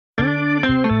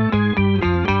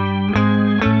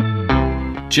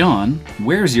John,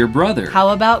 where's your brother?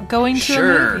 How about going to a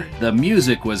Sure, movie? the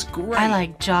music was great. I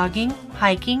like jogging,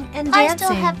 hiking, and I dancing.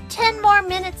 still have 10 more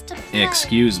minutes to play.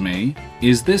 Excuse me,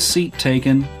 is this seat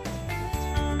taken?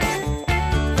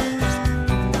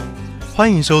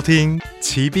 欢迎收听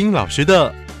齐斌老师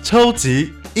的超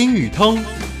级英语通。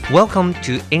Welcome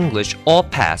to English All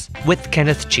Pass with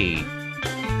Kenneth Chi.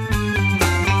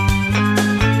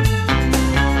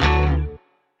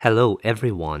 Hello,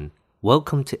 everyone.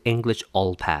 Welcome to English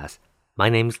All Pass.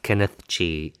 My name's Kenneth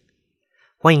Chi.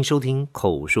 欢迎收听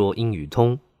口说英语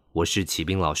通，我是齐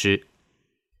斌老师。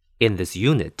In this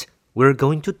unit, we're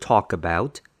going to talk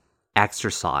about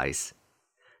exercise.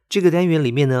 这个单元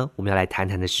里面呢，我们要来谈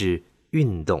谈的是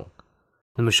运动。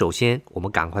那么首先，我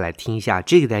们赶快来听一下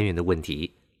这个单元的问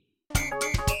题。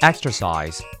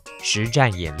Exercise 实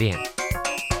战演练。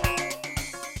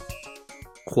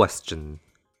Question: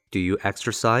 Do you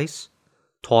exercise?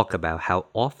 Talk about how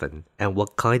often and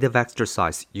what kind of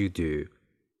exercise you do.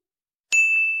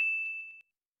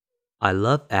 I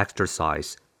love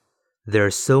exercise. There are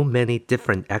so many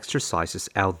different exercises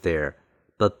out there,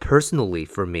 but personally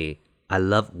for me, I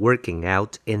love working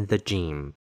out in the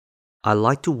gym. I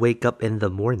like to wake up in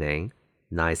the morning,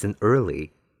 nice and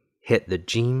early, hit the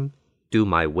gym, do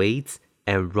my weights,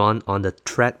 and run on the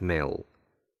treadmill.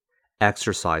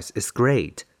 Exercise is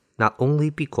great, not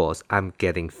only because I'm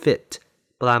getting fit,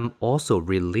 but I'm also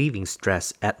relieving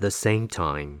stress at the same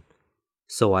time.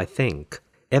 So I think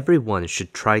everyone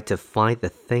should try to find the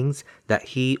things that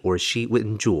he or she would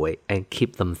enjoy and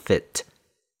keep them fit.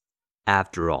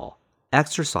 After all,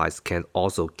 exercise can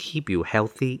also keep you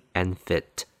healthy and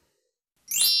fit.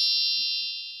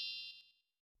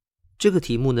 这个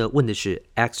题目呢，问的是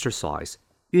exercise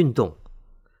运动。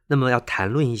那么要谈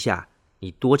论一下你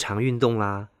多常运动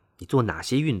啦，你做哪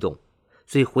些运动。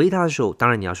所以回答的时候，当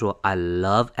然你要说 I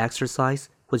love exercise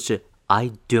或者是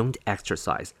I don't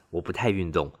exercise 我不太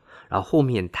运动，然后后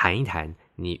面谈一谈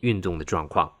你运动的状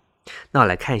况。那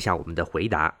来看一下我们的回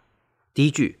答。第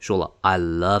一句说了 I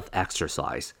love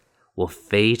exercise 我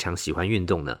非常喜欢运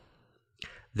动呢。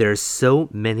There are so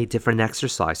many different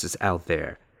exercises out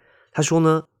there 他说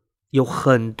呢有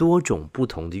很多种不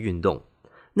同的运动。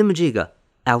那么这个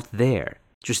out there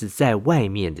就是在外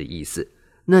面的意思。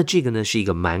那这个呢是一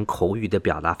个蛮口语的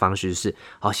表达方式，是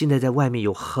好，现在在外面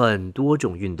有很多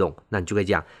种运动，那你就可以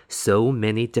讲 so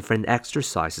many different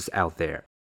exercises out there.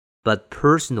 But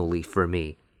personally for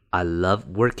me, I love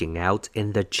working out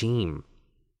in the gym.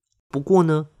 不过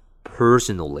呢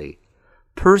personally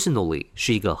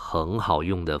是一个很好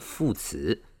用的副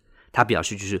词，它表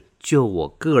示就是就我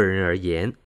个人而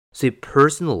言，所以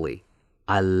personally,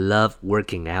 I love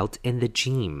working out in the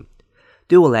gym.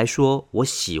对我来说，我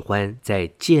喜欢在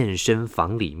健身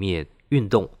房里面运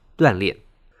动锻炼。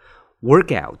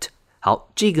Workout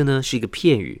好，这个呢是一个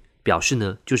片语，表示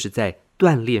呢就是在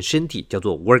锻炼身体，叫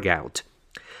做 workout。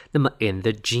那么 in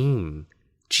the gym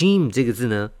这个字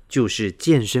呢就是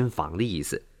健身房的意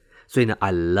思，所以呢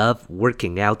I love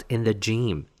working out in the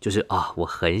gym 就是我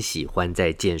很喜欢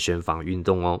在健身房运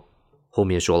动哦。后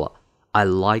面说了 I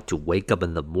like to wake up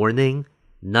in the morning,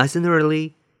 nice and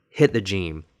early, hit the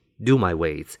gym.Do my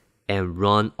weights and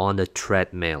run on the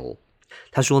treadmill.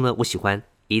 他说呢，我喜欢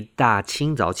一大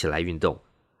清早起来运动。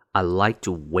I like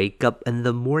to wake up in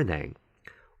the morning.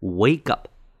 Wake up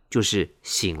就是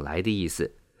醒来的意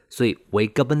思，所以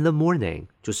wake up in the morning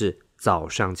就是早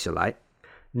上起来。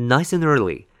Nice and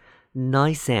early.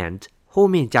 Nice and 后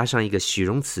面加上一个形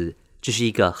容词，这是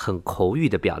一个很口语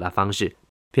的表达方式，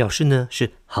表示呢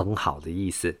是很好的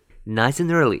意思。Nice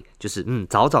and early 就是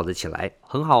早早的起来，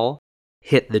很好哦。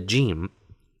Hit the gym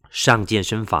上健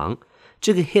身房，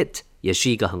这个 hit 也是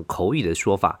一个很口语的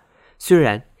说法，虽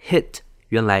然 hit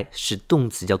原来是动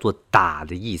词叫做打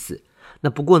的意思，那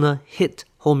不过呢 hit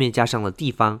后面加上了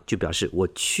地方，就表示我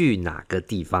去哪个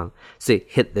地方，所以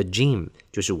hit the gym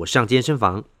就是我上健身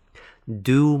房。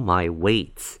Do my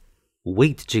weights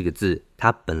weight 这个字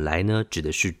它本来呢指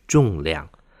的是重量，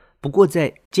不过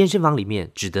在健身房里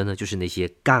面指的呢就是那些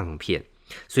杠片，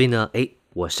所以呢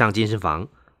我上健身房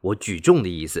我举重的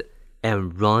意思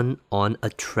and run on a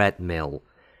treadmill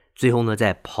最后呢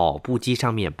在跑步机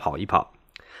上面跑一跑。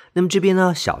那么这边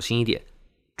呢小心一点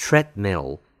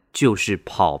treadmill 就是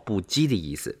跑步机的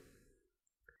意思。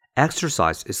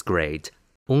 Exercise is great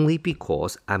only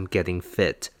because I'm getting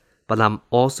fit but I'm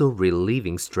also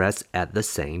relieving stress at the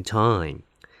same time.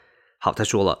 好，他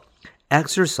说了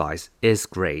Exercise is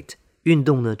great 运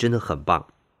动呢真的很棒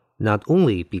Not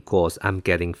only because I'm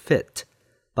getting fit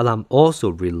But I'm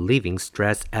also relieving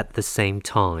stress at the same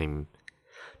time.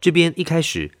 这边一开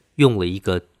始用了一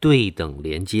个对等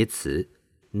连接词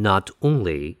not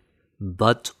only,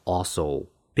 but also.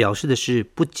 表示的是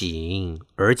不仅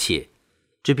而且，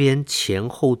这边前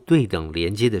后对等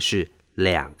连接的是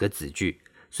两个子句，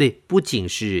所以不仅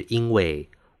是因为，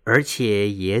而且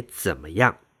也怎么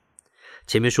样。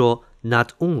前面说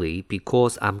Not only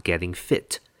because I'm getting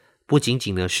fit， 不仅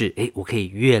仅呢是我可以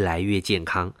越来越健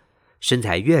康，身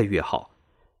材越来越好。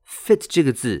 Fit 这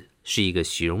个字是一个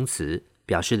形容词，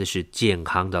表示的是健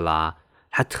康的啦，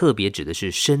它特别指的是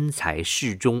身材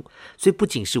适中，所以不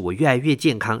仅是我越来越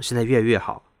健康，身材越来越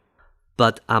好，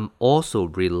 But I'm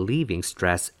also relieving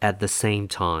stress at the same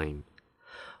time，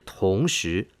 同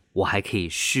时我还可以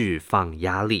释放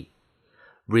压力。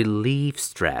 Relieve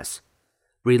stress，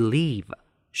 Relieve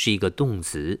是一个动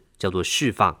词，叫做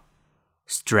释放，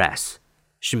 Stress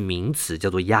是名词，叫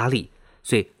做压力，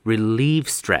所以 relieve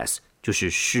stress 就是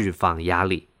释放压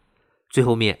力。最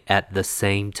后面 at the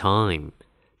same time，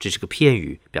 这是个片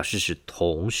语，表示是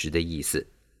同时的意思。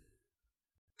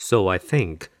 So I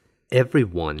think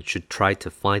everyone should try to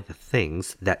find the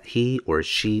things that he or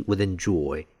she would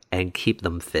enjoy and keep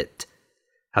them fit。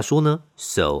 他说呢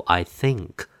So I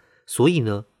think， 所以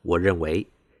呢我认为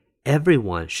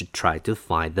everyone should try to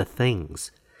find the things，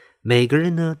 每个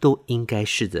人呢都应该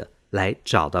试着来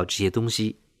找到这些东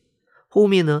西。后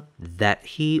面呢 that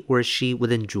he or she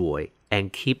would enjoy and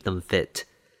keep them fit，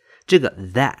 这个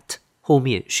that 后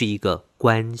面是一个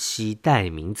关系代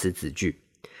名词子句，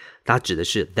它指的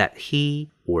是 that he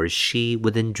or she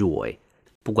would enjoy，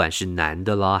 不管是男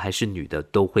的啦还是女的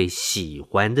都会喜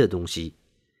欢的东西。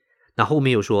那后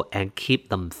面又说 and keep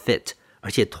them fit， 而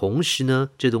且同时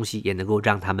呢这东西也能够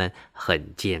让他们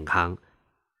很健康。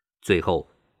最后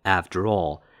after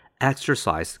all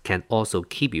exercise can also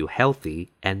keep you healthy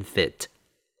and fit。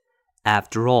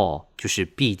 After all 就是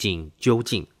毕竟究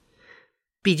竟，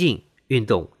毕竟运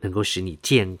动能够使你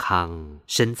健康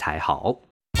身材好。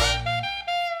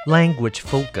 Language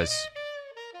focus，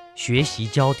 学习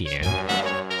焦点。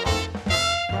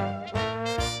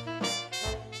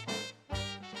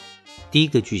第一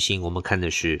个句型我们看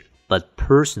的是 But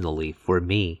personally for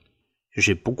me， 就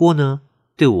是不过呢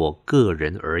对我个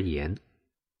人而言。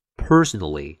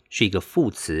 Personally 是一个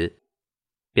副词，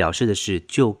表示的是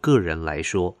就个人来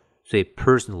说，所以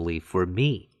personally for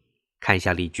me。 看一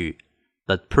下例句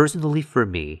But personally for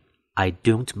me I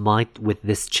don't mind with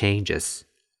these changes，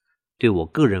 对我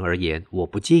个人而言我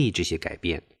不介意这些改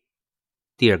变。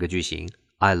第二个句型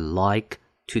I like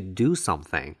to do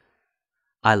something，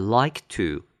 I like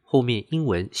to 后面英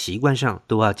文习惯上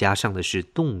都要加上的是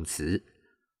动词。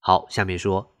好，下面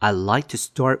说 I like to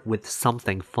start with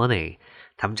something funny，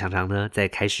 他们常常呢在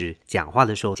开始讲话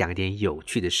的时候讲一点有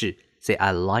趣的事，所以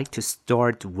I like to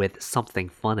start with something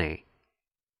funny。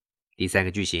 第三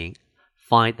个句型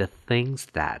Find the things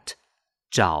that，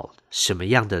 找什么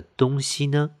样的东西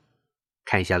呢？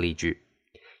看一下例句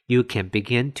You can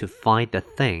begin to find the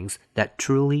things that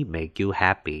truly make you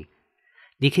happy，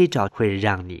 你可以找会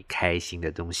让你开心的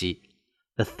东西。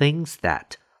 The things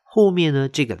that 后面呢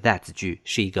这个 that 子句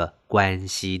是一个关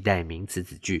系代名词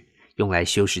子句，用来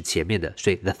修饰前面的，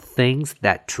所以 the things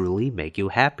that truly make you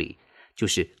happy 就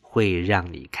是会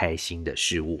让你开心的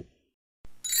事物。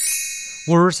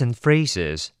 Words and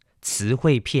phrases， 词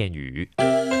汇片语。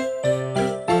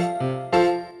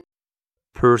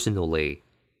 Personally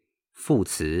副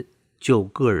词，就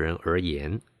个人而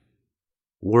言。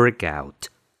 Workout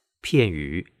片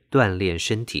语，锻炼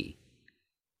身体。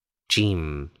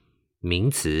 Gym 名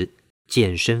词，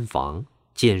健身房、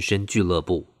健身俱乐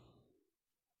部。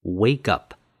 Wake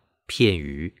up 片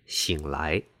语，醒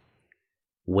来。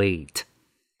 Weight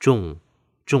重，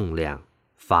重量，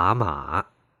砝码。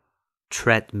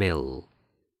 Treadmill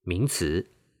名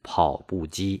词，跑步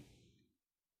机。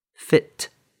 Fit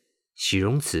形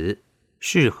容词，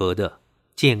适合的，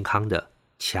健康的，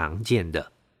强健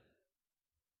的。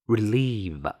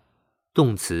 Relieve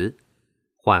动词，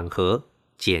缓和，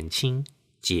减轻，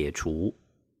解除。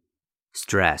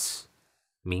 Stress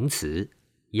名词，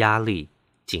压力，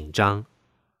紧张。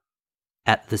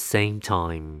 At the same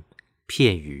time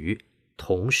片语，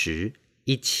同时，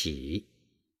一起。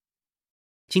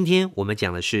今天我们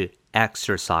讲的是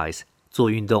exercise 做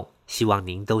运动，希望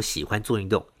您都喜欢做运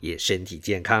动，也身体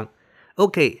健康。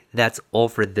Okay, that's all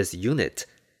for this unit.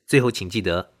 最后请记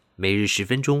得每日10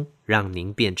分钟，让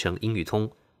您变成英语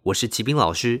通。我是齐斌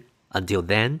老师。Until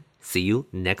then, see you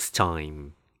next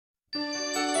time.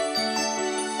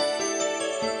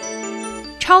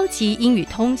 超级英语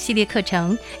通系列课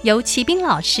程由齐斌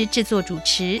老师制作主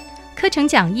持，课程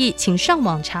讲义请上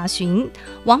网查询，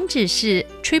网址是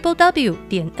www.ner.gov.tw。